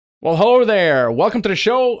Well, hello there. Welcome to the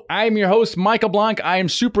show. I'm your host, Michael Blank. I am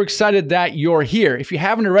super excited that you're here. If you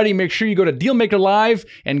haven't already, make sure you go to Dealmaker Live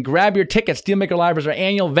and grab your tickets. Dealmaker Live is our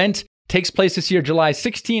annual event. Takes place this year, July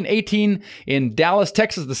 16, 18 in Dallas,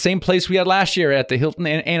 Texas, the same place we had last year at the Hilton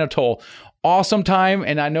Anatole. Awesome time,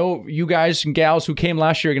 and I know you guys and gals who came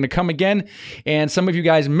last year are going to come again, and some of you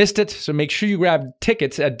guys missed it, so make sure you grab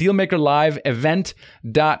tickets at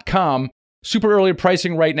dealmakerliveevent.com. Super early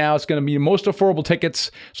pricing right now. It's going to be the most affordable tickets.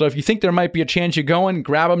 So if you think there might be a chance you're going,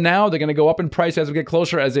 grab them now. They're going to go up in price as we get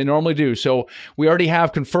closer, as they normally do. So we already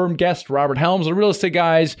have confirmed guests, Robert Helms, the real estate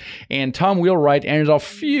guys, and Tom Wheelwright. And there's a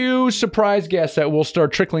few surprise guests that will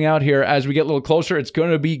start trickling out here as we get a little closer. It's going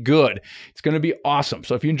to be good. It's going to be awesome.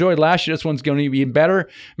 So if you enjoyed last year, this one's going to be even better.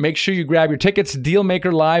 Make sure you grab your tickets.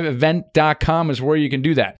 Dealmakerliveevent.com is where you can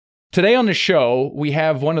do that. Today on the show, we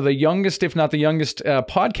have one of the youngest, if not the youngest,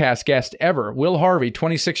 podcast guest ever, Will Harvey,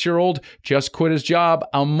 26-year-old, just quit his job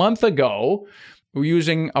a month ago. We're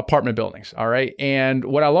using apartment buildings, all right? And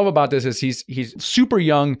what I love about this is he's super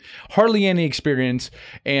young, hardly any experience,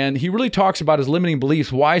 and he really talks about his limiting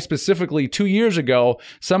beliefs, why specifically 2 years ago,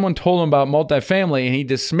 someone told him about multifamily and he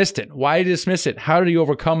dismissed it. Why did he dismiss it? How did he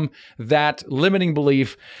overcome that limiting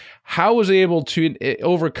belief? How was he able to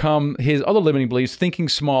overcome his other limiting beliefs, thinking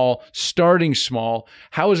small, starting small?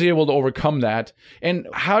 How was he able to overcome that? And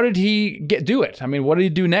how did he do it? I mean, what did he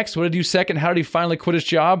do next? What did he do second? How did he finally quit his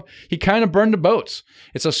job? He kind of burned the boats.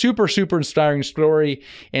 It's a super, super inspiring story.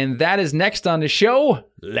 And that is next on the show.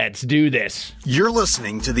 Let's do this. You're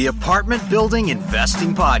listening to the Apartment Building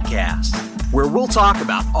Investing Podcast, where we'll talk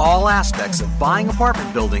about all aspects of buying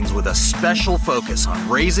apartment buildings with a special focus on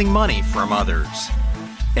raising money from others.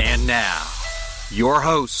 And now, your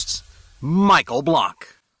host, Michael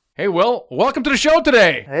Blank. Hey, Will, welcome to the show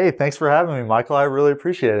today. Hey, thanks for having me, Michael. I really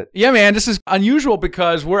appreciate it. Yeah, man, this is unusual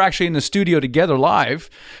because we're actually in the studio together live.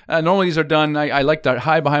 Normally these are done, I like to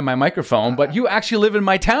hide behind my microphone, but you actually live in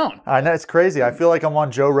my town. I know, it's crazy. I feel like I'm on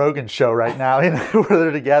Joe Rogan's show right now. Where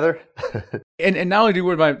they're together. And not only do you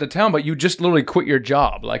live in the town, but you just literally quit your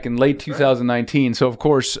job like in late 2019. So, of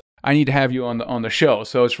course, I need to have you on the show.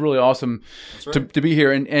 So it's really awesome to be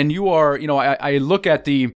here. And you are, I look at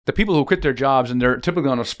the people who quit their jobs, and they're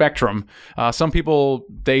typically on a spectrum. Some people,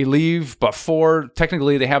 they leave before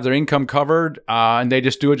technically they have their income covered, and they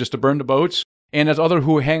just do it just to burn the boats. And there's other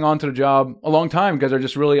who hang on to the job a long time because they're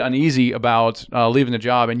just really uneasy about leaving the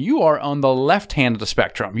job. And you are on the left hand of the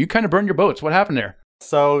spectrum. You kind of burned your boats. What happened there?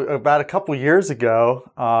 So about a couple years ago,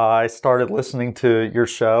 I started listening to your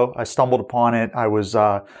show. I stumbled upon it. I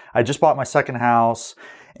just bought my second house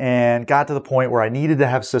and got to the point where I needed to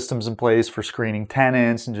have systems in place for screening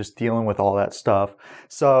tenants and just dealing with all that stuff.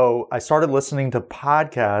 So I started listening to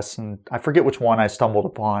podcasts, and I forget which one I stumbled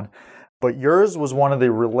upon, but yours was one of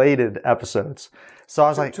the related episodes. So I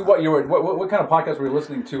was like, to what kind of podcast were you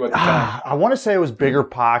listening to at the time? I want to say it was Bigger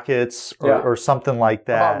Pockets or something like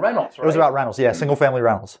that. About rentals, right? It was about rentals, yeah, single family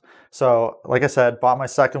rentals. So like I said, bought my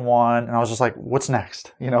second one, and I was just like, what's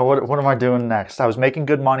next? What am I doing next? I was making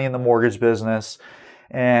good money in the mortgage business,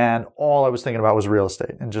 and all I was thinking about was real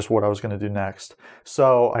estate and just what I was going to do next.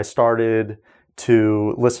 So I started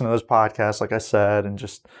to listen to those podcasts, like I said, and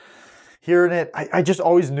just hearing it, I just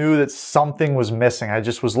always knew that something was missing. I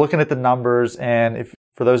just was looking at the numbers, and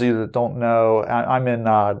for those of you that don't know, I'm in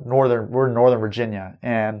Northern Virginia,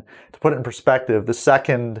 and to put it in perspective, the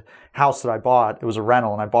second house that I bought, it was a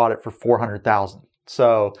rental, and I bought it for $400,000.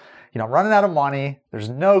 So, I'm running out of money. There's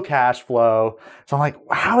no cash flow. So I'm like,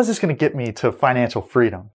 how is this going to get me to financial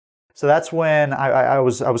freedom? So that's when I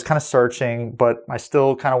was kind of searching, but I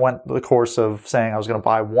still kind of went the course of saying I was going to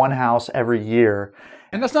buy one house every year.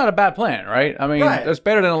 And that's not a bad plan, right? I mean, That's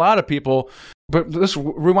better than a lot of people. But let's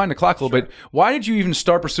rewind the clock a little bit. Why did you even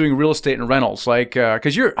start pursuing real estate and rentals? Like,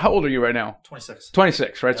 because how old are you right now? 26.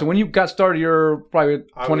 26, right? Yeah. So when you got started, you're probably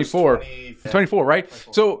 24. 24, right?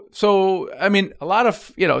 24. So I mean, a lot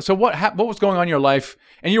of, so what was going on in your life?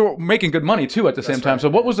 And you were making good money too at the same time. So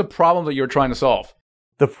what was the problem that you were trying to solve?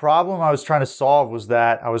 The problem I was trying to solve was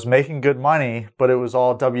that I was making good money, but it was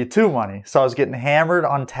all W-2 money. So I was getting hammered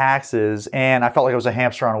on taxes, and I felt like I was a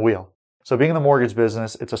hamster on a wheel. So being in the mortgage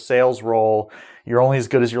business, it's a sales role. You're only as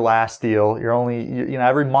good as your last deal.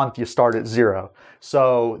 Every month you start at zero.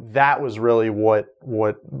 So that was really what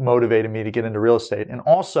motivated me to get into real estate. And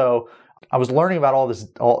also, I was learning about all this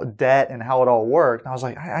debt and how it all worked. And I was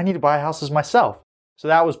like, I need to buy houses myself. So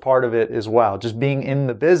that was part of it as well. Just being in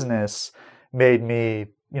the business made me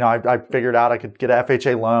I figured out I could get an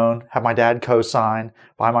FHA loan, have my dad co-sign,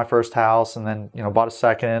 buy my first house, and then, bought a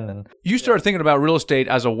second. And you started thinking about real estate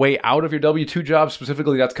as a way out of your W-2 job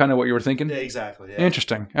specifically. That's kind of what you were thinking? Yeah, exactly. Yeah.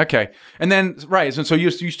 Interesting. Okay. And then, right. So you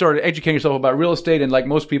started educating yourself about real estate. And like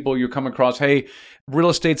most people, you come across, hey, real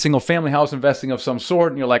estate, single family house investing of some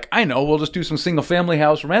sort. And you're like, I know, we'll just do some single family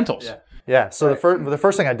house rentals. Yeah. Yeah. So the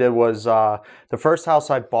first thing I did was the first house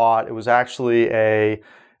I bought, it was actually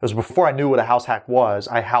it was before I knew what a house hack was.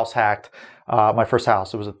 I house hacked my first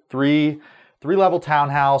house. It was a three-level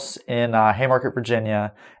townhouse in Haymarket,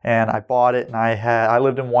 Virginia, and I bought it. And I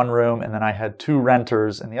lived in one room, and then I had 2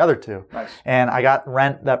 renters in the other 2. Nice. And I got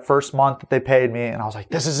rent that first month that they paid me, and I was like,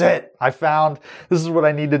 "This is it! This is what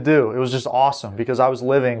I need to do." It was just awesome because I was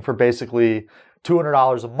living for basically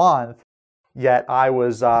 $200 a month. Yet I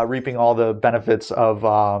was reaping all the benefits of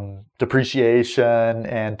depreciation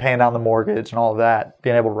and paying down the mortgage and all of that,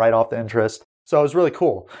 being able to write off the interest. So it was really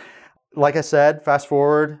cool. Like I said, fast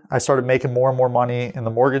forward, I started making more and more money in the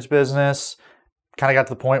mortgage business. Kind of got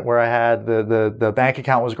to the point where I had the bank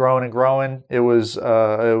account was growing and growing. It was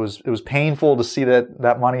painful to see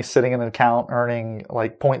that money sitting in an account earning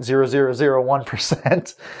like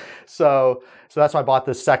 0.0001%. So that's why I bought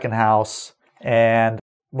this second house. And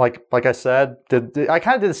like I said, I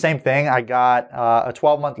kind of did the same thing. I got a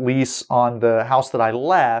 12-month lease on the house that I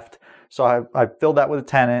left. So I filled that with a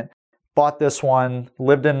tenant, bought this one,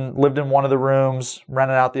 lived in one of the rooms,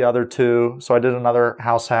 rented out the other 2. So I did another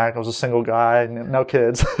house hack. I was a single guy, no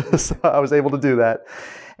kids. So I was able to do that.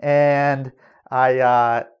 And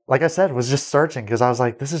I, like I said, was just searching because I was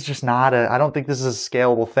like, this is just I don't think this is a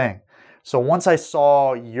scalable thing. So once I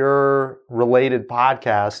saw your related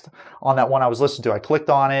podcast on that one I was listening to, I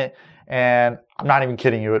clicked on it, and I'm not even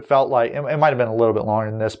kidding you. It felt like, it might have been a little bit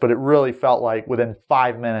longer than this, but it really felt like within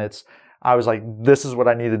 5 minutes, I was like, this is what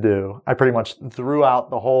I need to do. I pretty much threw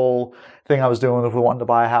out the whole thing I was doing with wanting to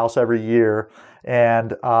buy a house every year.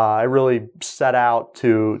 And I really set out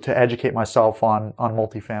to educate myself on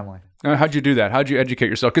multifamily. How'd you do that? How'd you educate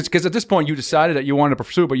yourself? Because at this point you decided that you wanted to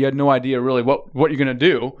pursue, but you had no idea really what you're going to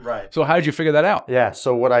do. Right. So how did you figure that out? Yeah.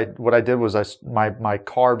 So what I did was my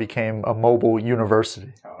car became a mobile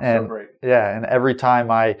university. Oh, and so great. Yeah. And every time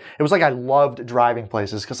it was like I loved driving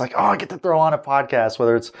places because like, I get to throw on a podcast,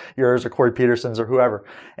 whether it's yours or Corey Peterson's or whoever.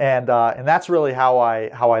 And that's really how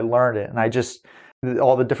I learned it. And I just,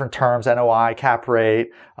 all the different terms, NOI, cap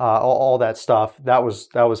rate, all that stuff. That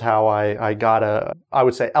was how I got I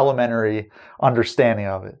would say, elementary understanding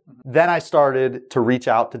of it. Then I started to reach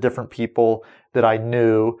out to different people that I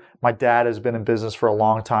knew. My dad has been in business for a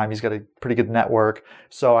long time. He's got a pretty good network.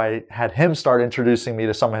 So I had him start introducing me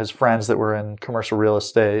to some of his friends that were in commercial real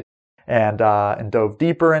estate and dove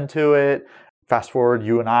deeper into it. Fast forward,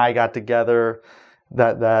 you and I got together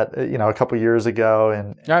that a couple years ago,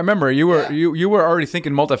 and I remember you were already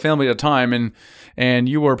thinking multifamily at the time, and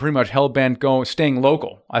you were pretty much hell bent staying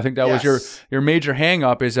local. I think that was your major hang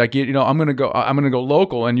up is like I'm gonna go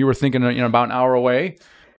local, and you were thinking about an hour away.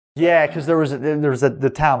 Yeah, because there was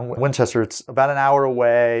the town Winchester. It's about an hour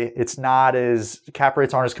away. It's not cap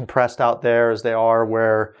rates aren't as compressed out there as they are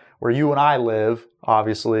where you and I live,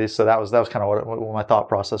 obviously. So that was kind of what my thought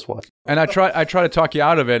process was. And I try to talk you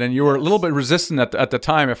out of it, and you were a little bit resistant at the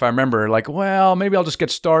time, if I remember. Like, well, maybe I'll just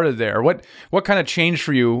get started there. What kind of changed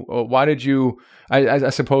for you? Why did you, I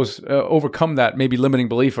suppose, overcome that maybe limiting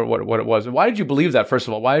belief or what it was? And why did you believe that, first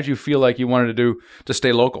of all? Why did you feel like you wanted to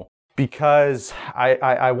stay local? Because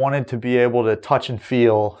I wanted to be able to touch and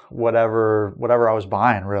feel whatever I was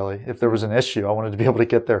buying, really. If there was an issue, I wanted to be able to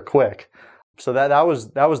get there quick. So that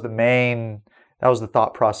was the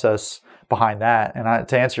thought process behind that. And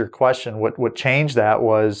to answer your question, what changed that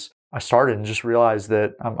was I started and just realized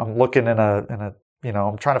that I'm looking in a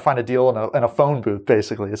I'm trying to find a deal in a phone booth.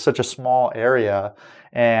 Basically, it's such a small area,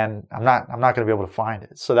 and I'm not going to be able to find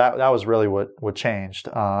it. So that was really what changed.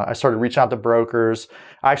 I started reaching out to brokers.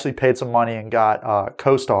 I actually paid some money and got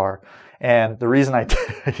CoStar. And the reason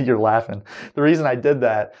you're laughing. The reason I did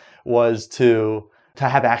that was to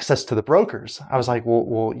have access to the brokers. I was like,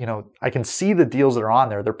 well, I can see the deals that are on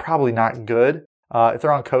there. They're probably not good. If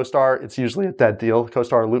they're on CoStar, it's usually a dead deal.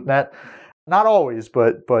 CoStar or LoopNet. Not always,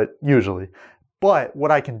 but usually. But what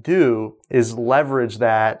I can do is leverage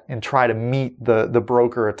that and try to meet the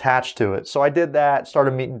broker attached to it. So I did that,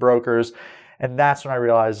 started meeting brokers, and that's when I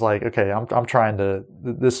realized, like, okay, I'm trying to.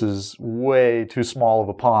 This is way too small of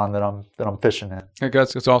a pond that I'm fishing in. Okay,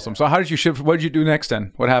 that's awesome. So how did you shift? What did you do next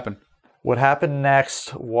then? What happened? What happened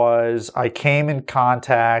next was I came in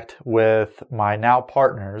contact with my now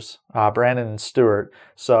partners, Brandon and Stuart.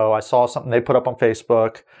 So I saw something they put up on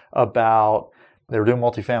Facebook about they were doing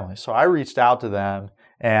multifamily. So I reached out to them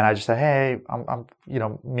And I just said, hey, I'm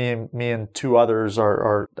me and two others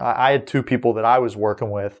I had two people that I was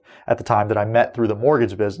working with at the time that I met through the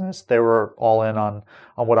mortgage business. They were all in on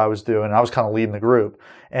what I was doing. And I was kind of leading the group.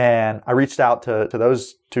 And I reached out to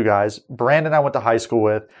those two guys. Brandon I went to high school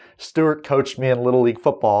with. Stuart coached me in Little League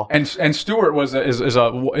football. And Stuart was a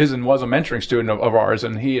mentoring student of ours,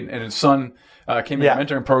 and he and his son came in a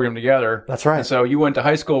mentoring program together. That's right. And so you went to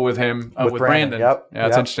high school with him, with Brandon. Yep. Yeah,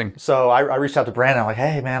 that's interesting. So I reached out to Brandon. I'm like,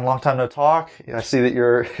 hey man, long time no talk. I see that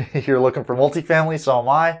you're looking for multifamily. So am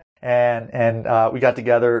I. And we got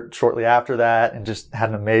together shortly after that and just had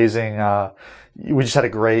an amazing, we just had a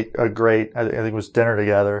great, I think it was dinner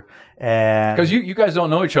together. And because you guys don't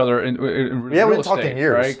know each other in we real didn't talk estate, in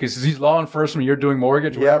years, right? Because he's law enforcement, you're doing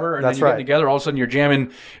mortgage, whatever, and then you get together. All of a sudden, you're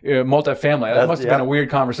jamming multifamily. That must have been a weird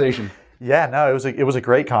conversation. Yeah, no, it was a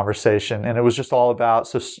great conversation, and it was just all about.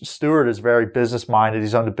 So Stuart is very business minded.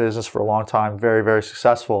 He's owned a business for a long time, very, very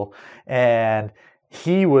successful, and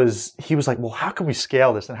he was like, well, how can we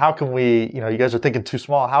scale this? And how can we, you guys are thinking too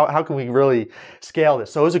small. How can we really scale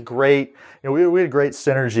this? So it was a great, we had a great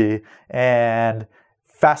synergy. And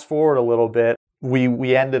fast forward a little bit,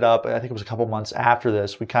 we ended up, I think it was a couple months after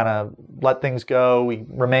this, we kind of let things go. We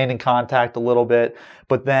remained in contact a little bit,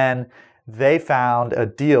 but then they found a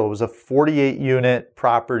deal. It was a 48 unit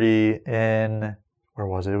property in, where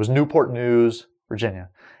was it? It was Newport News,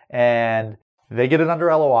 Virginia. And they get it under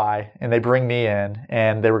LOI and they bring me in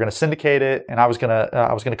and they were going to syndicate it and I was going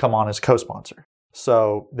to come on as co-sponsor.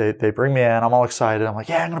 So they bring me in. I'm all excited. I'm like,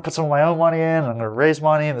 yeah, I'm going to put some of my own money in. I'm going to raise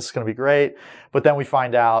money and this is going to be great. But then we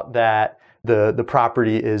find out that the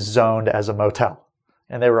property is zoned as a motel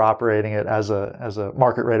and they were operating it as a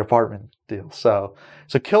market rate apartment deal. So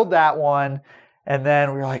killed that one. And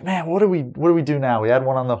then we were like, man, what do we do now? We had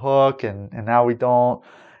one on the hook and now we don't.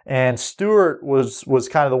 And Stuart was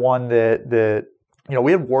kind of the one that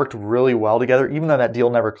we had worked really well together, even though that deal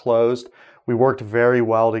never closed. We worked very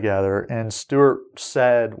well together. And Stuart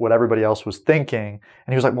said what everybody else was thinking,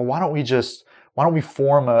 and he was like, "Well, why don't we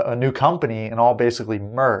form a new company and all basically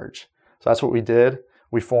merge?" So that's what we did.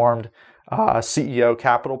 We formed CEO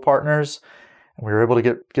Capital Partners. And we were able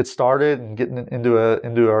to get started and get into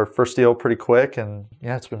our first deal pretty quick, and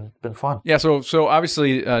yeah, it's been fun. Yeah, so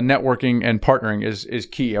obviously networking and partnering is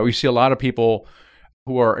key. We see a lot of people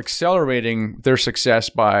who are accelerating their success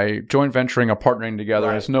by joint venturing or partnering together.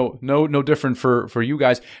 Right. It's no different for you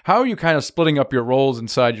guys. How are you kind of splitting up your roles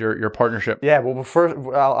inside your partnership? Yeah, well, first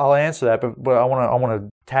I'll answer that, but I want to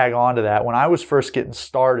tag on to that. When I was first getting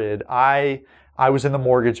started, I was in the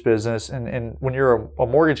mortgage business, and when you're a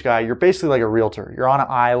mortgage guy, you're basically like a realtor. You're on an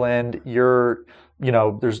island.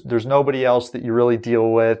 There's nobody else that you really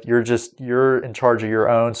deal with. You're in charge of your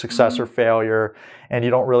own success or failure, and you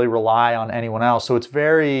don't really rely on anyone else. So it's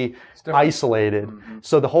very isolated. Mm-hmm.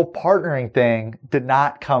 So the whole partnering thing did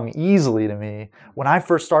not come easily to me. When I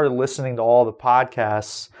first started listening to all the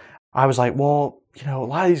podcasts, I was like, well, a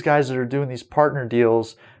lot of these guys that are doing these partner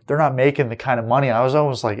deals, they're not making the kind of money. I was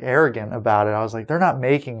almost like arrogant about it. I was like, they're not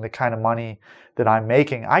making the kind of money that I'm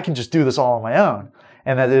making. I can just do this all on my own.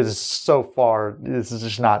 And that is so far, this is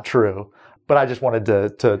just not true. But I just wanted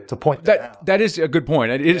to point that out. That is a good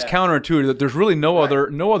point. It is counterintuitive that there's really no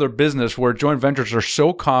other business where joint ventures are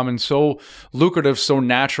so common, so lucrative, so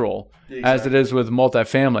natural as it is with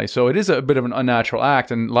multifamily. So it is a bit of an unnatural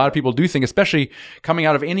act, and a lot of people do think, especially coming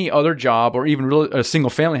out of any other job or even really a single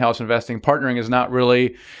family house investing, partnering is not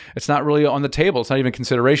really on the table. It's not even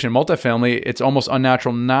consideration. Multifamily, it's almost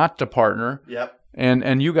unnatural not to partner. Yep.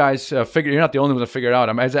 And you guys you're not the only ones that figure it out.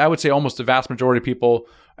 I would say almost the vast majority of people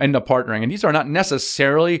end up partnering. And these are not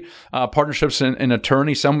necessarily partnerships in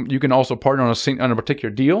attorney. Some you can also partner on a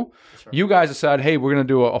particular deal. Right. You guys decide, hey, we're going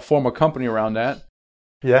to do a form a company around that.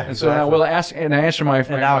 Yeah. And so now we'll ask and answer my. And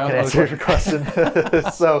now I can answer your question.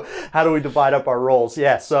 So how do we divide up our roles?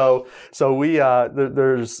 Yeah. So we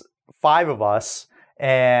there's 5 of us,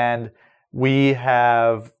 and we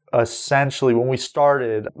have. Essentially, when we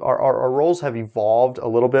started, our roles have evolved a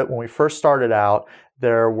little bit. When we first started out,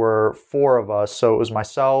 there were 4 of us. So it was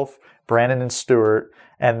myself, Brandon, and Stuart.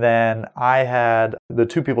 And then I had the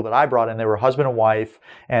 2 people that I brought in. They were husband and wife.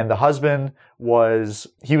 And the husband was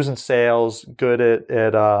in sales, good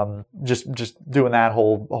at just doing that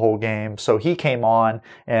whole game. So he came on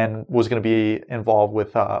and was going to be involved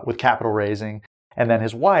with capital raising. And then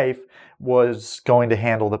his wife was going to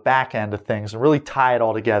handle the back end of things and really tie it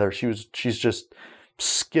all together. She's just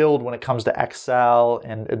skilled when it comes to Excel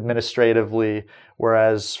and administratively,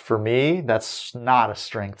 whereas for me, that's not a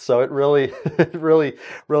strength. So it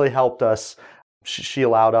really helped us she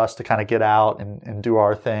allowed us to kind of get out and do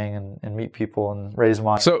our thing and meet people and raise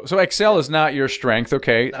money. So Excel is not your strength.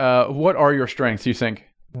 Okay. What are your strengths, you think?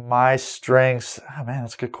 My strengths, oh man,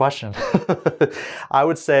 that's a good question. I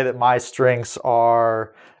would say that my strengths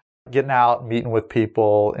are getting out, meeting with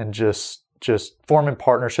people, and just forming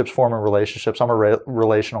partnerships, forming relationships. I'm a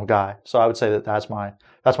relational guy, so I would say that that's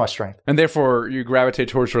my strength. And therefore, you gravitate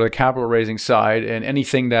towards sort of the capital raising side, and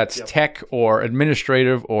anything that's tech or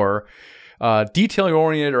administrative or detail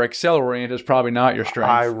oriented or Excel oriented is probably not your strength.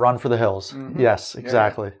 I run for the hills. Mm-hmm. Yes,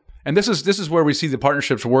 exactly. Yeah. And this is where we see the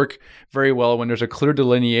partnerships work very well, when there's a clear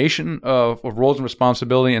delineation of roles and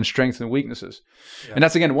responsibility and strengths and weaknesses. Yeah. And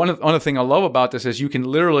that's, again, one of the thing I love about this is you can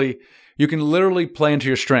literally play into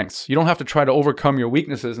your strengths. You don't have to try to overcome your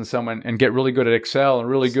weaknesses in someone and get really good at Excel and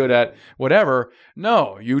really good at whatever.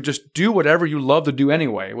 No, you just do whatever you love to do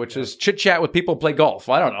anyway, which is chit chat with people, play golf.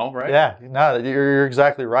 I don't know, right? Yeah, no, you're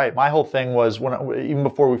exactly right. My whole thing was even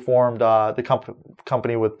before we formed the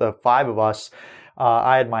company with the 5 of us,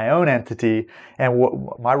 I had my own entity, and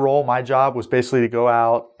my job was basically to go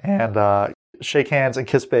out and shake hands and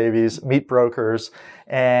kiss babies, meet brokers,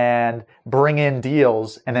 and bring in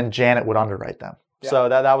deals, and then Janet would underwrite them. Yeah. So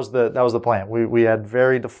that was the plan. We had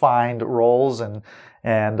very defined roles, and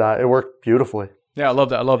it worked beautifully. Yeah, I love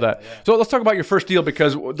that. Yeah. So let's talk about your first deal,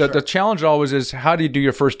 because the challenge always is, how do you do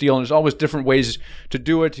your first deal? And there's always different ways to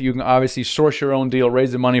do it. You can obviously source your own deal,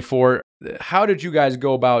 raise the money for it. How did you guys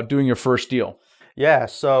go about doing your first deal? Yeah,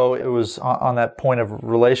 so it was on that point of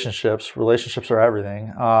relationships. Relationships are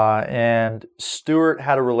everything. And Stuart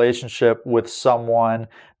had a relationship with someone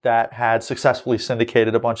that had successfully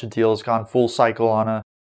syndicated a bunch of deals, gone full cycle on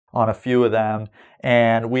a few of them.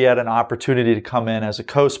 And we had an opportunity to come in as a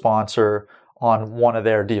co-sponsor on one of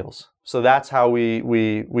their deals. So that's how we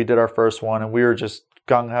did our first one. And we were just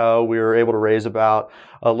gung-ho. We were able to raise about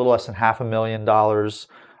a little less than $500,000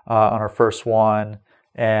 on our first one.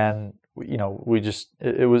 And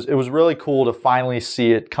it was really cool to finally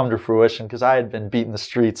see it come to fruition, because I had been beating the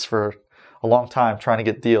streets for a long time trying to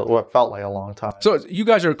get deals. Well, it felt like a long time. So you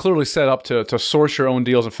guys are clearly set up to source your own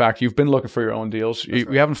deals. In fact, you've been looking for your own deals. You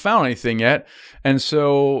haven't found anything yet. And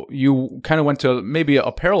so you kind of went to maybe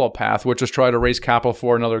a parallel path, which is try to raise capital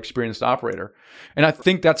for another experienced operator. And I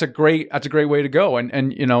think that's a great way to go.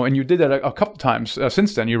 And you did that a couple times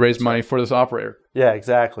since then. You raised money for this operator. Yeah,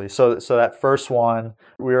 exactly. So that first one,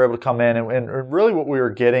 we were able to come in, and really what we were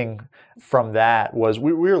getting from that was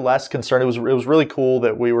we were less concerned. It was really cool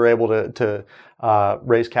that we were able to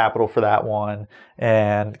raise capital for that one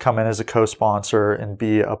and come in as a co-sponsor and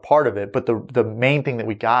be a part of it. But the main thing that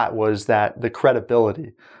we got was that the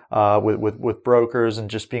credibility with brokers, and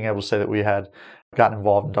just being able to say that we had gotten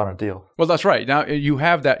involved and done a deal. Well, that's right. Now you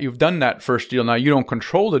have that. You've done that first deal. Now you don't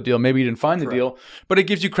control the deal. Maybe you didn't find the deal, but it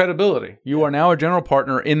gives you credibility. You are now a general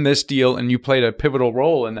partner in this deal, and you played a pivotal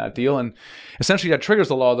role in that deal. And essentially, that triggers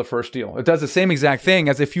the law of the first deal. It does the same exact thing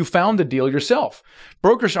as if you found the deal yourself.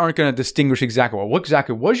 Brokers aren't going to distinguish exactly, well, what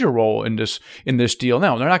exactly was your role in this deal.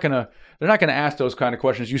 No, they're not going to ask those kind of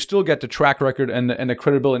questions. You still get the track record and the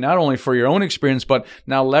credibility, not only for your own experience, but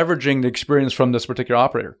now leveraging the experience from this particular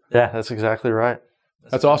operator. Yeah, that's exactly right.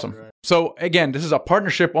 That's awesome. Right. So again, this is a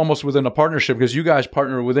partnership almost within a partnership, because you guys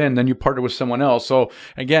partner within, then you partner with someone else. So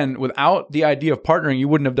again, without the idea of partnering, you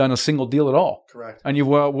wouldn't have done a single deal at all. Correct. And you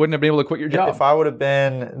wouldn't have been able to quit your job. If I would have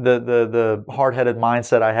been the hard-headed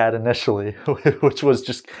mindset I had initially, which was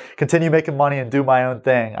just continue making money and do my own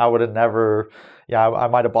thing, I would have never... Yeah, I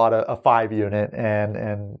might have bought a 5 unit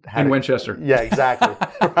and had in Winchester. Yeah, exactly.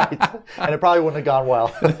 Right. And it probably wouldn't have gone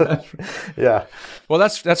well. Yeah. Well,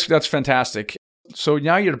 that's fantastic. So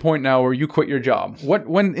now you're at a point now where you quit your job. What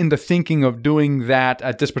went into thinking of doing that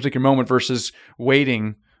at this particular moment versus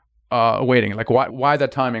waiting? Like why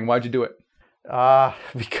that timing? Why'd you do it?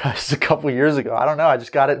 Because a couple of years ago, I don't know, I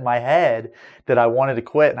just got it in my head that I wanted to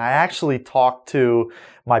quit. And I actually talked to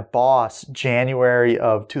my boss January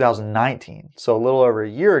of 2019, so a little over a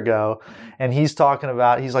year ago, and he's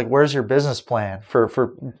like, where's your business plan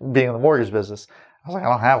for being in the mortgage business? I was like, I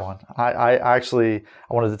don't have one. I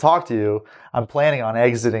wanted to talk to you. I'm planning on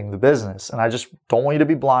exiting the business, and I just don't want you to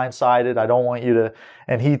be blindsided. I don't want you to,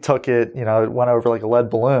 and he took it, it went over like a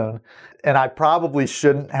lead balloon. And I probably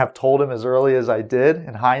shouldn't have told him as early as I did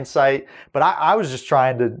in hindsight, but I was just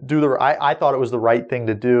trying to do I thought it was the right thing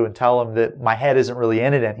to do and tell him that my head isn't really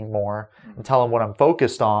in it anymore and tell him what I'm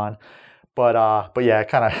focused on. But yeah, it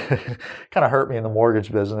kind of hurt me in the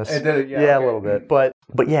mortgage business. It did, yeah, okay. A little bit. But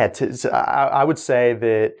yeah, I would say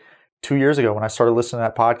that 2 years ago when I started listening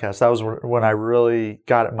to that podcast, that was when I really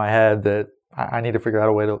got it in my head that I need to figure out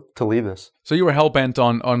a way to leave this. So you were hell-bent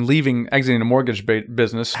on exiting the mortgage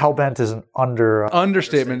business. Hell-bent is an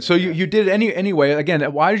understatement. So you did it anyway. Again,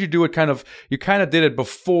 why did you do it you kind of did it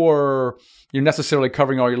before you're necessarily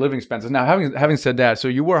covering all your living expenses. Now, having said that, so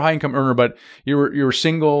you were a high income earner, but you were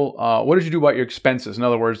single. What did you do about your expenses? In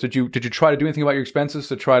other words, did you try to do anything about your expenses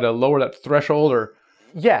to try to lower that threshold, or?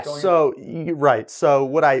 Yes. So right. So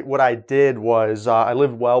what I did was I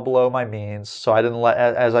lived well below my means. So I didn't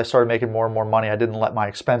as I started making more and more money, I didn't let my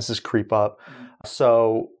expenses creep up.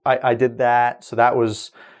 So I did that. So that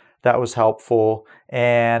was helpful.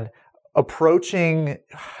 And approaching,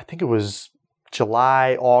 I think it was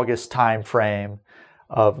July, August timeframe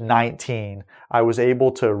of 19, I was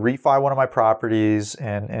able to refi one of my properties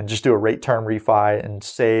and just do a rate term refi and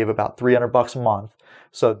save about $300 a month.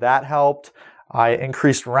 So that helped. I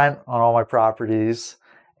increased rent on all my properties,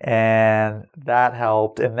 and that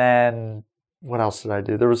helped. And then what else did I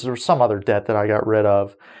do? There was some other debt that I got rid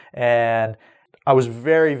of, and I was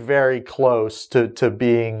very, very close to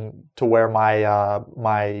being to where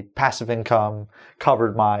my passive income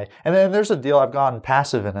covered my. And then there's a deal I've gone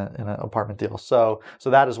passive in an apartment deal, so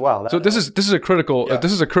that as well. So this is a critical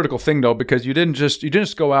this is a critical thing though, because you didn't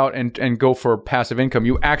just go out and go for passive income.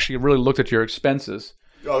 You actually really looked at your expenses.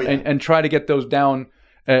 Oh, yeah. And try to get those down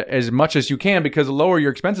as much as you can, because the lower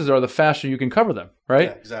your expenses are, the faster you can cover them, right?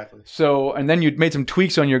 Yeah, exactly. So, and then you made some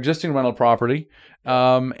tweaks on your existing rental property,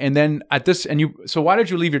 and then so why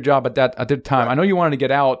did you leave your job at that time? Right. I know you wanted to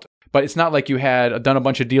get out, but it's not like you had done a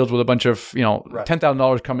bunch of deals with a bunch of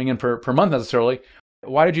 $10,000 coming in per month necessarily.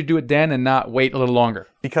 Why did you do it then and not wait a little longer?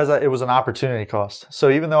 Because it was an opportunity cost. So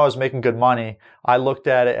even though I was making good money, I looked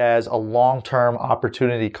at it as a long-term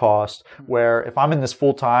opportunity cost, where if I'm in this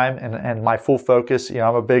full time and my full focus, I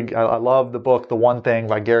love the book, The One Thing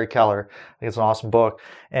by Gary Keller. I think it's an awesome book.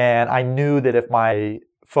 And I knew that if my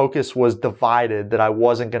focus was divided, that I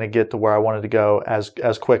wasn't going to get to where I wanted to go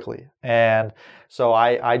as quickly. And so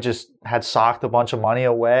I just had socked a bunch of money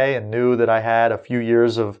away and knew that I had a few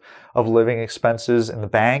years of living expenses in the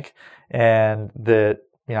bank, and that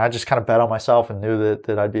I just kind of bet on myself and knew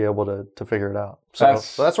that I'd be able to figure it out. So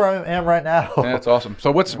that's where I am right now. Yeah, that's awesome.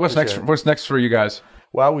 So what's next? What's next for you guys?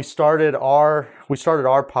 Well, we started our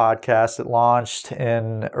podcast. It launched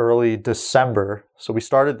in early December. So we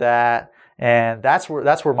started that. And that's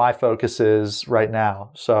where my focus is right now.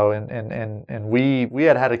 So, and we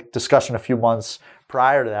had a discussion a few months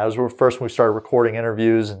prior to that. It was when we started recording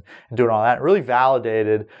interviews and doing all that. It really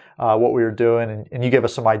validated what we were doing, and you gave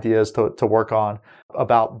us some ideas to work on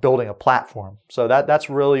about building a platform. So that's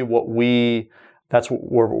really what we're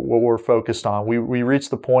focused on. We reached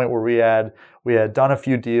the point where we had done a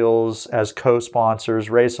few deals as co-sponsors,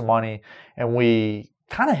 raised some money, and we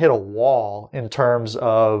kind of hit a wall in terms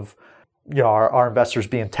of our investors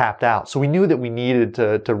being tapped out. So we knew that we needed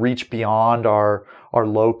to reach beyond our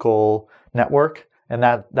local network. And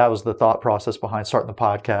that was the thought process behind starting the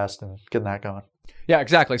podcast and getting that going. Yeah,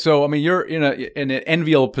 exactly. So, I mean, you're in an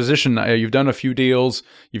enviable position. You've done a few deals.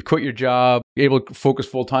 You've quit your job, able to focus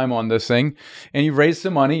full time on this thing, and you've raised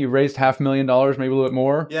some money. You've raised $500,000, maybe a little bit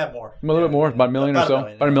more. Yeah, more. A little bit more, about $1 million or so.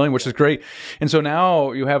 About $1 million, which is great. And so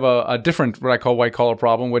now you have a different, what I call white collar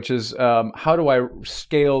problem, which is how do I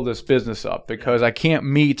scale this business up? Because I can't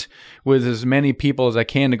meet with as many people as I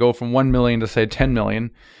can to go from 1 million to say 10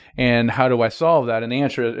 million. And how do I solve that? And the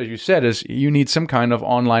answer, as you said, is you need some kind of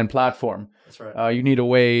online platform. That's right. You need a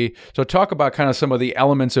way. So talk about kind of some of the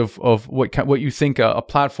elements of what you think a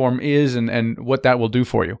platform is and what that will do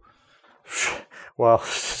for you. Well,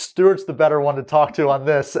 Stuart's the better one to talk to on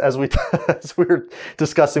this, as we were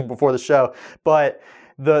discussing before the show. But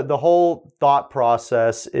the whole thought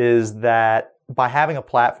process is that by having a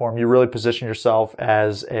platform, you really position yourself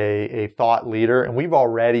as a thought leader. And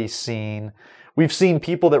we've seen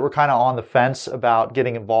people that were kind of on the fence about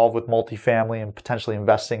getting involved with multifamily and potentially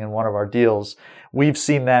investing in one of our deals. We've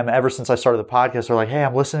seen them ever since I started the podcast. They're like, "Hey,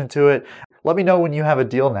 I'm listening to it. Let me know when you have a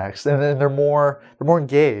deal next." And then they're more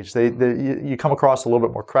engaged. You come across a little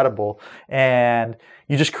bit more credible, and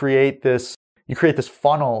you just create this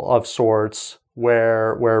funnel of sorts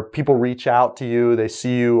where people reach out to you. They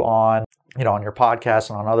see you on your podcast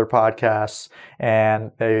and on other podcasts,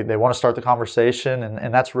 and they want to start the conversation,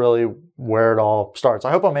 and that's really where it all starts.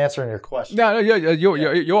 I hope I'm answering your question. No,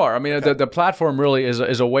 you are. I mean, okay. the platform really is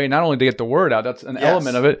a way not only to get the word out, that's an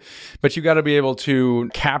element of it, but you got to be able to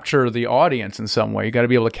capture the audience in some way. You got to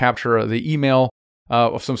be able to capture the email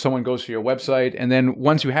if someone goes to your website, and then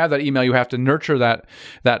once you have that email, you have to nurture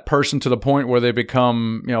that person to the point where they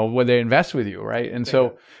become, where they invest with you, right? And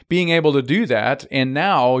so being able to do that, and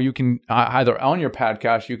now you can either on your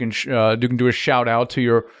podcast, you can do a shout out to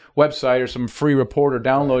your website or some free report or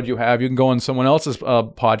download you have. You can go on someone else's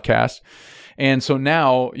podcast. And so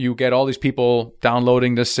now you get all these people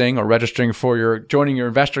downloading this thing or registering for joining your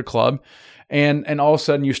investor club. And all of a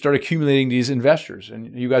sudden you start accumulating these investors,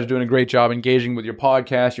 and you guys are doing a great job engaging with your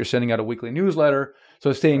podcast. You're sending out a weekly newsletter.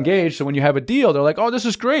 So stay engaged. So when you have a deal, they're like, oh, this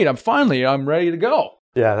is great. I'm ready to go.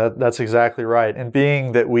 Yeah, that's exactly right. And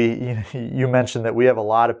being that you mentioned that we have a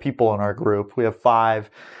lot of people in our group. We have 5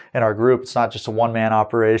 in our group. It's not just a one-man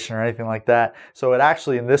operation or anything like that. So it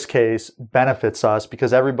actually, in this case, benefits us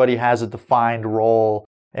because everybody has a defined role.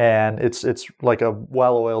 And it's like a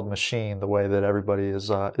well-oiled machine the way that everybody is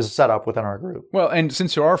set up within our group. Well, and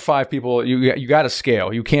since there are 5 people, you got to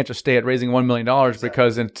scale. You can't just stay at raising $1 million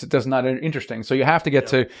because it's not interesting. So you have to get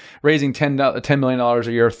to raising $10 million a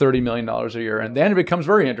year, $30 million a year, and then it becomes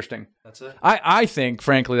very interesting. That's it. I think,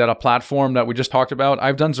 frankly, that a platform that we just talked about,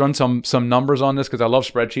 I've run some numbers on this because I love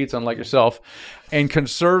spreadsheets, unlike yourself. And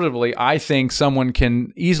conservatively, I think someone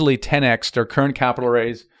can easily 10x their current capital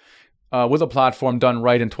raise with a platform done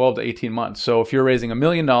right in 12 to 18 months. So if you're raising $1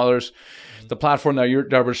 million, the platform that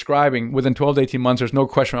we're describing, within 12 to 18 months, there's no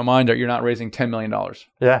question in my mind that you're not raising $10 million.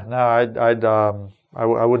 Yeah, no, I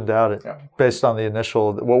wouldn't doubt it. Yeah. Based on the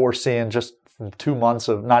initial, what we're seeing just from 2 months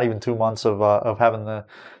of, not even 2 months of having the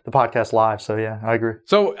podcast live. So yeah, I agree.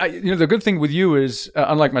 So the good thing with you is,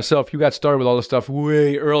 unlike myself, you got started with all this stuff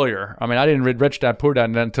way earlier. I mean, I didn't read Rich Dad Poor Dad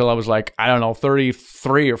until I was like, I don't know,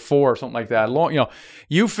 33 or 4 or something like that.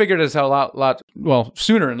 You figured this out a lot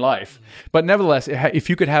sooner in life. But nevertheless, if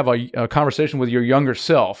you could have a conversation with your younger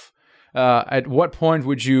self, at what point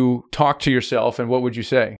would you talk to yourself, and what would you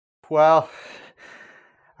say? Well,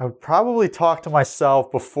 I would probably talk to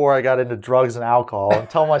myself before I got into drugs and alcohol and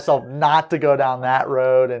tell myself not to go down that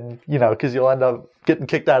road, and because you'll end up getting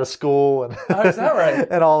kicked out of school and is that right?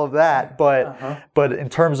 and all of that. But in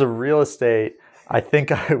terms of real estate, I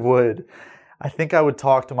think I would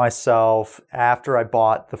talk to myself after I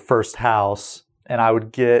bought the first house, and I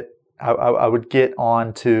would get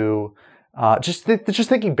on to just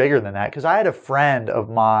thinking bigger than that, because I had a friend of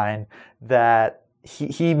mine that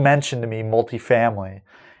he mentioned to me multifamily.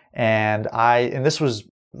 And this was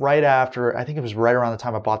right after, I think it was right around the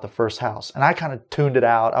time I bought the first house. And I kind of tuned it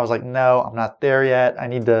out. I was like, no, I'm not there yet. I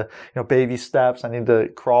need to, baby steps. I need to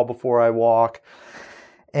crawl before I walk.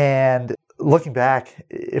 And looking back,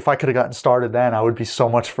 if I could have gotten started then, I would be so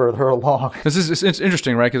much further along. It's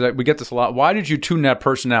interesting, right? Because we get this a lot. Why did you tune that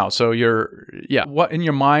person out? So what in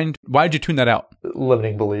your mind, why did you tune that out?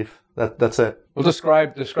 Limiting belief. That's it. Well,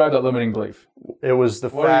 describe that limiting belief. It was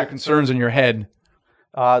what are your concerns in your head?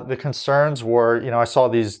 The concerns were, I saw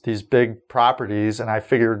these big properties, and I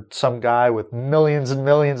figured some guy with millions and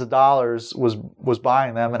millions of dollars was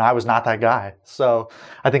buying them, and I was not that guy. So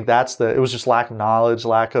I think it was just lack of knowledge,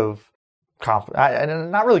 lack of confidence,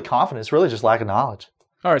 and not really confidence, really just lack of knowledge.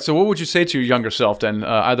 All right. So what would you say to your younger self then,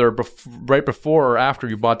 either right before or after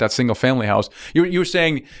you bought that single family house? You were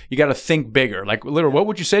saying you got to think bigger. Like literally, what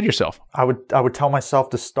would you say to yourself? I would tell myself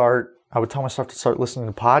to start listening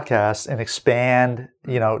to podcasts and expand,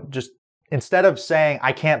 just instead of saying,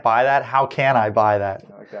 I can't buy that, how can I buy that?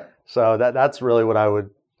 Okay. So that's really what I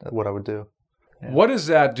would do. Yeah. What does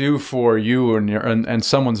that do for you and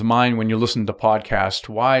someone's mind when you listen to podcasts?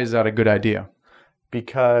 Why is that a good idea?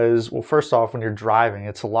 Because, well, first off, when you're driving,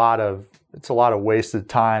 it's a lot of wasted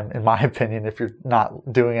time, in my opinion, if you're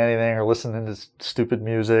not doing anything or listening to stupid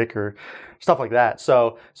music or stuff like that.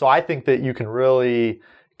 So I think that you can really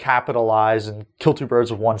capitalize and kill 2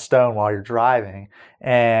 birds with 1 stone while you're driving.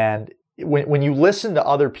 And when you listen to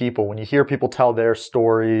other people, when you hear people tell their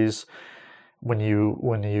stories, when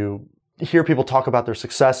you hear people talk about their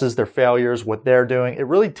successes, their failures, what they're doing, it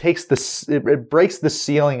really takes it breaks the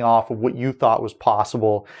ceiling off of what you thought was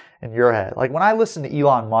possible in your head. Like when I listen to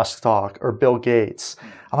Elon Musk talk or Bill Gates,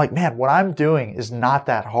 I'm like, man, what I'm doing is not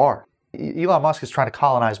that hard. Elon Musk is trying to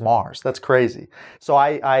colonize Mars. That's crazy. So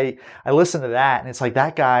I listen to that, and it's like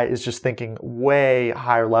that guy is just thinking way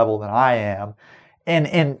higher level than I am.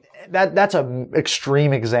 And that's an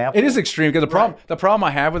extreme example. It is extreme because the problem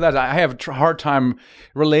I have with that is I have a hard time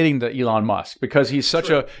relating to Elon Musk because he's such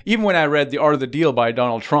even when I read The Art of the Deal by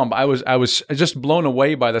Donald Trump, I was just blown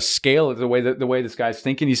away by the scale of the way this guy's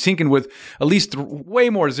thinking. He's thinking with at least way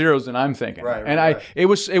more zeros than I'm thinking. It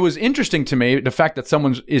was interesting to me, the fact that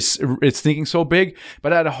someone is thinking so big,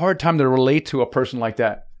 but I had a hard time to relate to a person like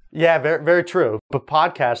that. Yeah, very, very true. But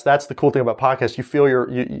podcasts, that's the cool thing about podcasts. You feel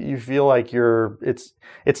you feel like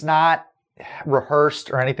it's not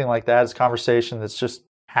rehearsed or anything like that. It's a conversation that's just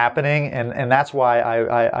happening. And that's why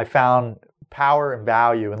I found power and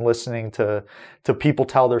value in listening to people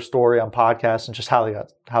tell their story on podcasts and just how they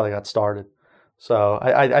got started. So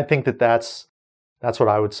I think that's what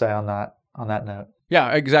I would say on that note.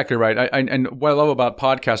 Yeah, exactly right. And what I love about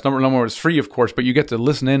podcasts, number one, it's free, of course, but you get to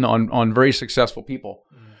listen in on very successful people.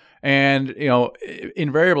 And,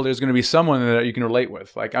 invariably there's going to be someone that you can relate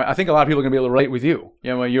with. Like, I think a lot of people are going to be able to relate with you.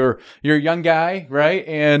 You're a young guy, right?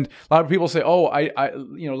 And a lot of people say, oh,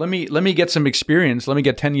 let me get some experience. Let me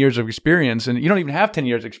get 10 years of experience. And you don't even have 10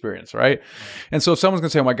 years experience, right? And so someone's going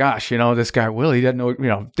to say, oh my gosh, this guy, Will, he didn't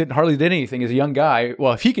know, hardly did anything as a young guy.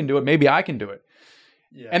 Well, if he can do it, maybe I can do it.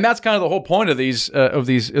 Yeah. And that's kind of the whole point of these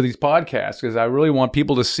podcasts, because I really want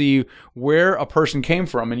people to see where a person came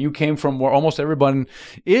from, and you came from where almost everyone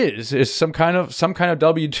is some kind of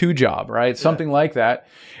W-2 job, right? Something like that.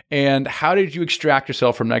 And how did you extract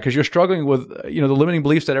yourself from that? Because you're struggling with the limiting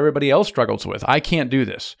beliefs that everybody else struggles with. I can't do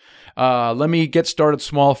this. Let me get started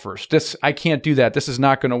small first. I can't do that. This is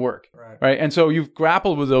not going to work. Right. And so you've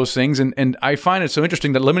grappled with those things. And I find it so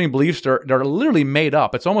interesting that limiting beliefs are literally made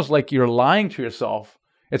up. It's almost like you're lying to yourself.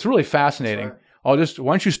 It's really fascinating. Why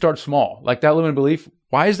don't you start small? Like that limiting belief,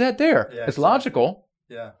 why is that there? Yeah, it's logical.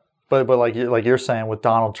 Yeah. But like you're saying with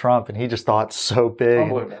Donald Trump, and he just thought so big.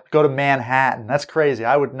 Go to Manhattan. That's crazy.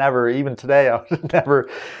 I would never, even today, I would never.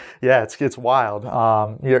 Yeah, it's wild.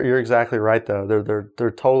 You're exactly right though.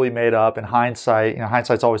 They're totally made up. In hindsight,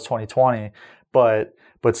 hindsight's always 20/20.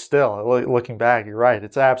 But still, looking back, you're right.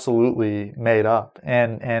 It's absolutely made up.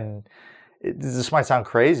 And this might sound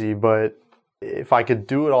crazy, but if I could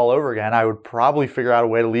do it all over again, I would probably figure out a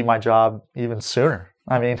way to leave my job even sooner.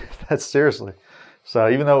 I mean, that's seriously.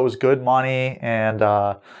 So even though it was good money and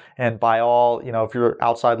by all, if you're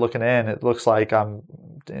outside looking in, it looks like I'm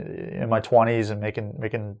in my 20s and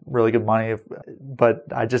making really good money. But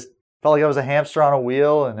I just felt like I was a hamster on a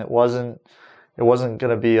wheel, and it wasn't going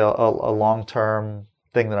to be a long-term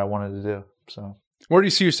thing that I wanted to do. So where do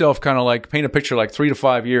you see yourself, kind of like paint a picture, like 3 to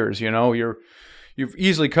 5 years? You're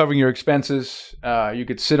easily covering your expenses. You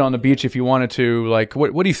could sit on the beach if you wanted to. Like,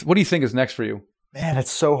 what do you think is next for you? Man,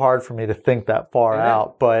 it's so hard for me to think that far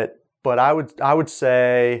out. But I would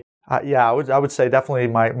say, I would say definitely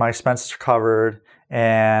my expenses are covered,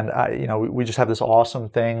 and we just have this awesome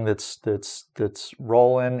thing that's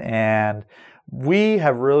rolling, and we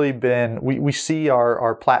have really been we see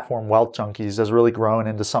our platform Wealth Junkies as really growing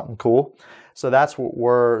into something cool. So that's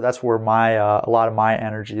where my a lot of my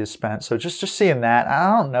energy is spent. So just seeing that,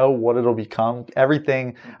 I don't know what it'll become.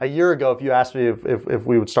 Everything a year ago, if you asked me if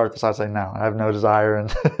we would start this, I'd say no. I have no desire,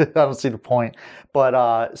 and I don't see the point.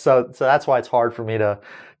 But so that's why it's hard for me to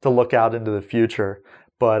look out into the future.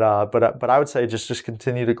 But I would say just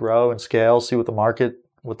continue to grow and scale, see what the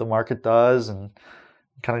market does, and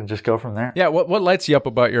kind of just go from there. Yeah. What lights you up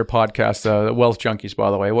about your podcast, the Wealth Junkies?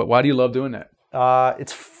 By the way, why do you love doing that?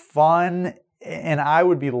 It's fun, and I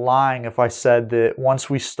would be lying if I said that once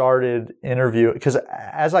we started interviewing, because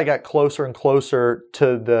as I got closer and closer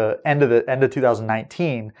to the end of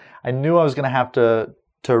 2019, I knew I was going to have to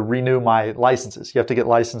renew my licenses. You have to get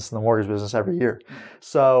licensed in the mortgage business every year.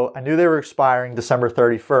 So I knew they were expiring December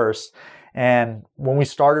 31st. And when we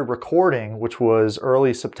started recording, which was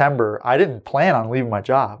early September, I didn't plan on leaving my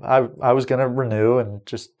job. I was going to renew and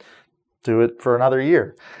just do it for another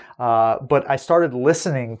year. But I started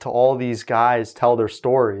listening to all these guys tell their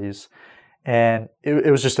stories, and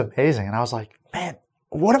it was just amazing. And I was like, man,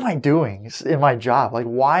 what am I doing in my job? Like,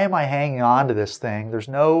 why am I hanging on to this thing? There's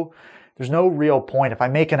no real point. If I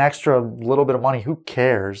make an extra little bit of money, who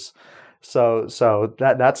cares? So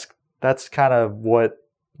that's kind of what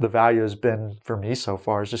the value has been for me so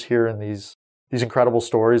far, is just hearing these incredible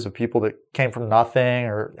stories of people that came from nothing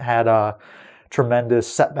or had tremendous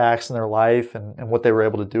setbacks in their life and what they were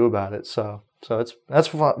able to do about it. So that's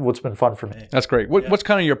fun, what's been fun for me. That's great. What's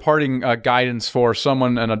kind of your parting guidance for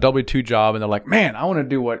someone in a W-2 job and they're like, man, I want to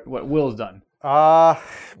do what Will's done?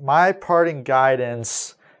 My parting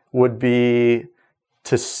guidance would be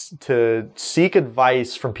to seek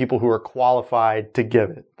advice from people who are qualified to give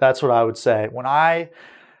it. That's what I would say. When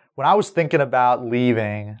I was thinking about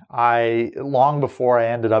leaving, long before I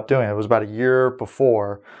ended up doing it, it was about a year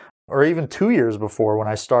before, or even 2 years before, when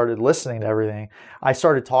I started listening to everything, I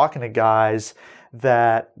started talking to guys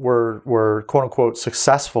that were quote unquote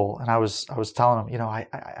successful. And I was telling them, I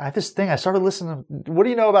have this thing, I started listening to, what do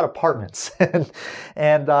you know about apartments?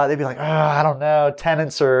 and they'd be like, I don't know,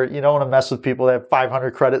 tenants are, you don't want to mess with people that have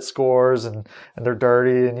 500 credit scores and they're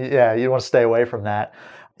dirty. And you want to stay away from that.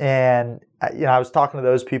 And I was talking to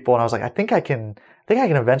those people, and I was like, I think I can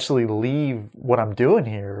eventually leave what I'm doing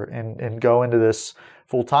here and go into this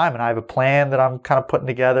full time. And I have a plan that I'm kind of putting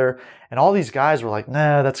together. And all these guys were like,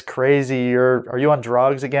 "No, that's crazy. Are you on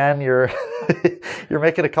drugs again? You're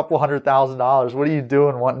making a couple $100,000. What are you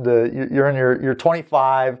doing? You're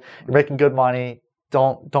 25. You're making good money.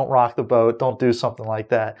 Don't rock the boat. Don't do something like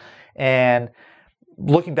that." And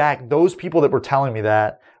looking back, those people that were telling me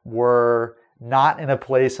that were not in a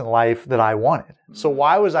place in life that I wanted. So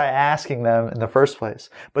why was I asking them in the first place?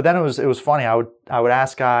 But then it was funny. I would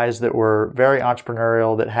ask guys that were very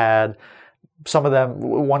entrepreneurial, that had, some of them,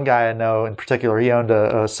 one guy I know in particular, he owned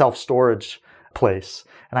a self-storage place.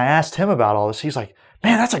 And I asked him about all this. He's like,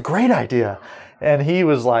 "Man, that's a great idea." And he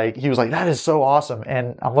was like, "That is so awesome."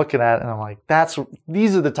 And I'm looking at it and I'm like,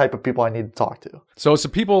 these are the type of people I need to talk to. So it's the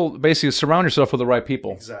people, basically surround yourself with the right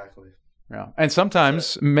people. Exactly. Yeah. And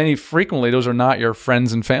sometimes, frequently, those are not your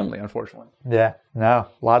friends and family, unfortunately. Yeah. No,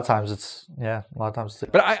 a lot of times it's.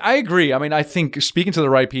 But I agree. I mean, I think speaking to the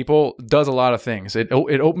right people does a lot of things. It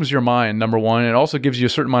opens your mind, number one. It also gives you a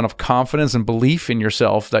certain amount of confidence and belief in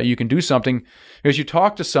yourself that you can do something, because you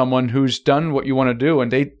talk to someone who's done what you want to do,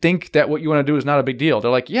 and they think that what you want to do is not a big deal. They're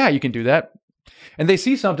like, "Yeah, you can do that." And they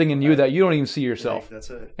see something in you that you don't even see yourself. That's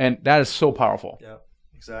it. And that is so powerful. Yeah,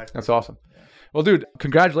 exactly. That's awesome. Well, dude,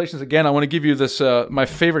 congratulations again. I want to give you this, my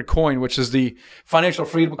favorite coin, which is the Financial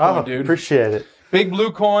Freedom coin, dude. Appreciate it. Big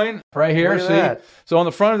blue coin right here. Look at See? that. So on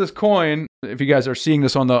the front of this coin, if you guys are seeing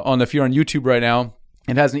this if you're on YouTube right now,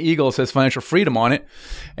 it has an eagle. It says Financial Freedom on it.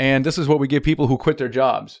 And this is what we give people who quit their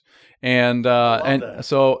jobs. And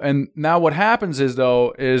now what happens is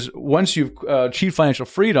once you've achieved financial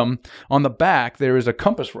freedom, on the back there is a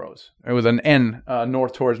compass rose with an N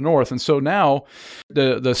north towards north. And so now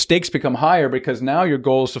the stakes become higher, because now your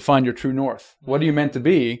goal is to find your true north. What are you meant to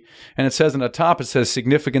be? And it says on the top, it says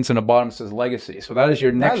significance, and the bottom it says legacy. So that is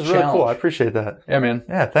your next challenge. That is really cool. I appreciate that. Yeah, man.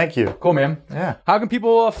 Yeah, thank you. Cool, man. Yeah. How can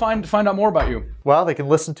people find out more about you? Well, they can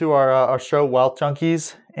listen to our show, Wealth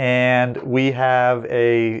Junkies. And we have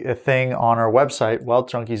a thing on our website,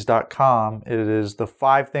 wealthjunkies.com. It is the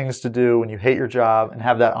 5 things to do when you hate your job and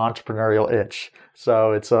have that entrepreneurial itch.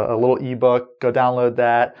 So it's a little ebook. Go download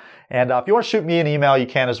that. And if you want to shoot me an email, you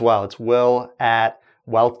can as well. It's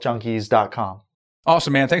will@wealthjunkies.com.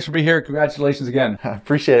 Awesome, man. Thanks for being here. Congratulations again.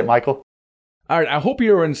 Appreciate it, Michael. All right, I hope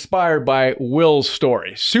you were inspired by Will's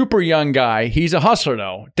story. Super young guy. He's a hustler,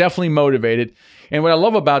 though. Definitely motivated. And what I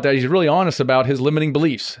love about that, he's really honest about his limiting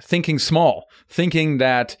beliefs, thinking small, thinking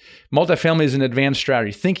that multifamily is an advanced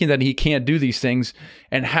strategy, thinking that he can't do these things.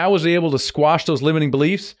 And how was he able to squash those limiting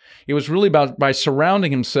beliefs? It was really about by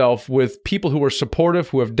surrounding himself with people who are supportive,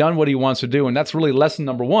 who have done what he wants to do. And that's really lesson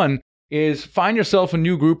number 1. Is find yourself a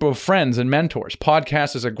new group of friends and mentors.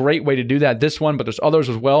 Podcast is a great way to do that. This one, but there's others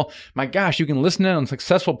as well. My gosh, you can listen in on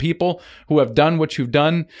successful people who have done what you've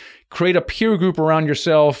done. Create a peer group around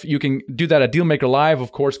yourself. You can do that at Dealmaker Live,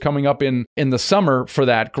 of course, coming up in the summer for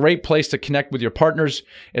that. Great place to connect with your partners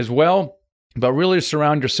as well. But really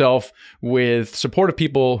surround yourself with supportive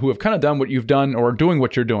people who have kind of done what you've done or are doing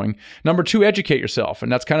what you're doing. Number 2, educate yourself.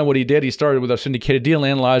 And that's kind of what he did. He started with a syndicated deal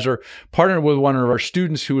analyzer, partnered with one of our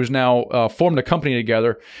students who has now formed a company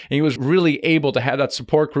together. And he was really able to have that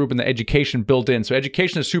support group and the education built in. So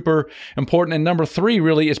education is super important. And number 3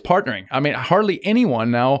 really is partnering. I mean, hardly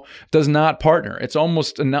anyone now does not partner. It's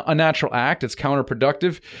almost a natural act. It's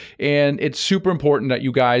counterproductive. And it's super important that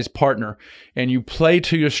you guys partner and you play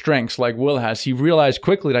to your strengths like Will has. He realized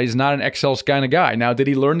quickly that he's not an Excel kind of guy. Now, did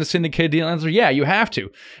he learn the syndicated deal analyzer? Yeah, you have to.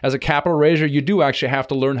 As a capital raiser, you do actually have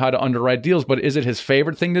to learn how to underwrite deals, but is it his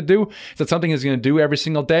favorite thing to do? Is that something he's going to do every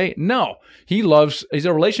single day? No. He's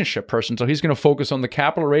a relationship person, so he's going to focus on the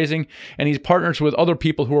capital raising, and he's partners with other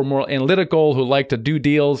people who are more analytical, who like to do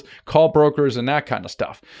deals, call brokers, and that kind of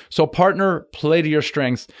stuff. So partner, play to your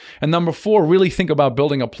strengths. And number 4, really think about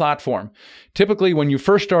building a platform. Typically, when you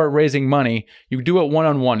first start raising money, you do it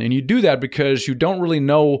one-on-one, and you do that because you don't really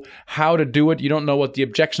know how to do it. You don't know what the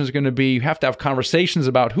objection is going to be. You have to have conversations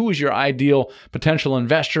about who is your ideal potential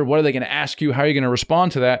investor. What are they going to ask you? How are you going to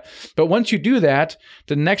respond to that? But once you do that,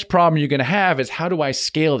 the next problem you're going to have is, how do I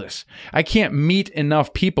scale this? I can't meet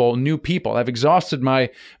enough people, new people. I've exhausted my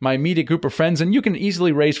immediate group of friends, and you can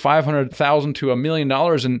easily raise $500,000 to $1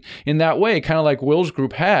 million in that way, kind of like Will's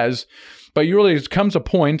group has. But there comes a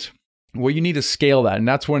point where you need to scale that. And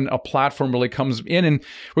that's when a platform really comes in. And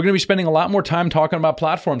we're going to be spending a lot more time talking about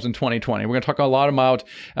platforms in 2020. We're going to talk a lot about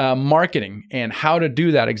marketing and how to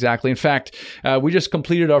do that exactly. In fact, we just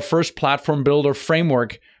completed our first platform builder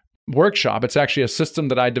framework workshop. It's actually a system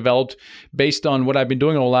that I developed based on what I've been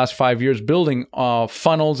doing over the last 5 years, building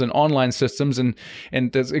funnels and online systems and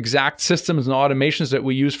the exact systems and automations that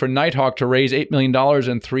we use for Nighthawk to raise $8 million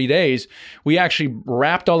in 3 days. We actually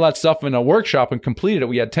wrapped all that stuff in a workshop and completed it.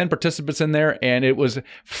 We had 10 participants in there, and it was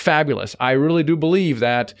fabulous. I really do believe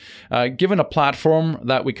that given a platform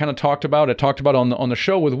that we kind of talked about, I talked about on the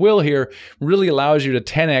show with Will here, really allows you to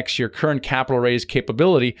 10x your current capital raise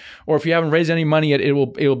capability. Or if you haven't raised any money yet, it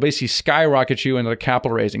will basically skyrocket you into the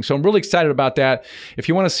capital raising. So I'm really excited about that. If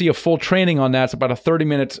you want to see a full training on that, it's about a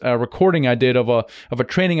 30-minute recording I did of a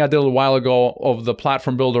training I did a little while ago of the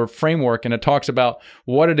Platform Builder framework, and it talks about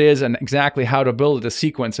what it is and exactly how to build the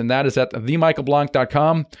sequence. And that is at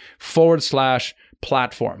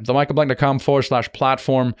themichaelblank.com/platform,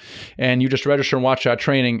 themichaelblank.com/platform, and you just register and watch that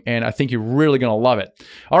training, and I think you're really going to love it.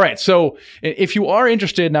 All right, so if you are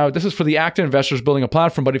interested, now this is for the active investors building a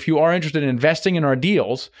platform, but if you are interested in investing in our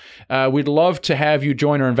deals, we'd love to have you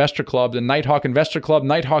join our investor club, the Nighthawk Investor Club.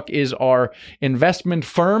 Nighthawk is our investment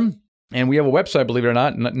firm. And we have a website, believe it or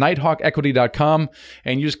not, nighthawkequity.com,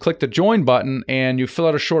 and you just click the join button and you fill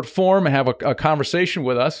out a short form and have a conversation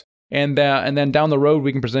with us. And then down the road,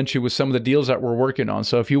 we can present you with some of the deals that we're working on.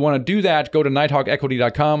 So if you want to do that, go to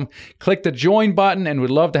nighthawkequity.com, click the join button, and we'd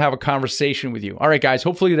love to have a conversation with you. All right, guys,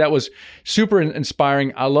 hopefully that was super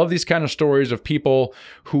inspiring. I love these kind of stories of people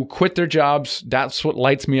who quit their jobs. That's what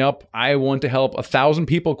lights me up. I want to help 1,000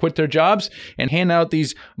 people quit their jobs and hand out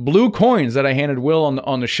these blue coins that I handed Will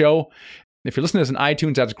on the show. If you're listening to this on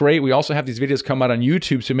iTunes, that's great. We also have these videos come out on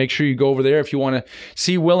YouTube, so make sure you go over there. If you want to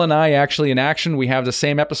see Will and I actually in action, we have the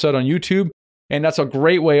same episode on YouTube, and that's a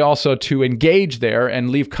great way also to engage there and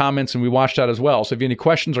leave comments, and we watch that as well. So if you have any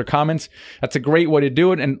questions or comments, that's a great way to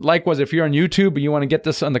do it. And likewise, if you're on YouTube and you want to get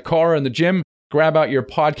this on the car or in the gym, grab out your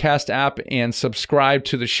podcast app and subscribe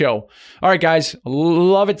to the show. All right, guys,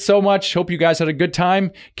 love it so much. Hope you guys had a good time.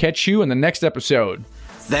 Catch you in the next episode.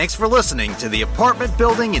 Thanks for listening to the Apartment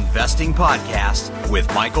Building Investing Podcast with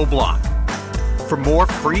Michael Blank. For more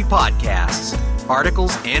free podcasts,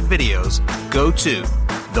 articles, and videos, go to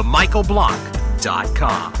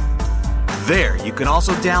themichaelblank.com. There you can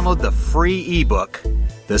also download the free ebook,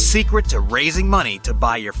 The Secret to Raising Money to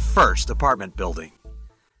Buy Your First Apartment Building.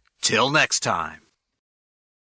 Till next time.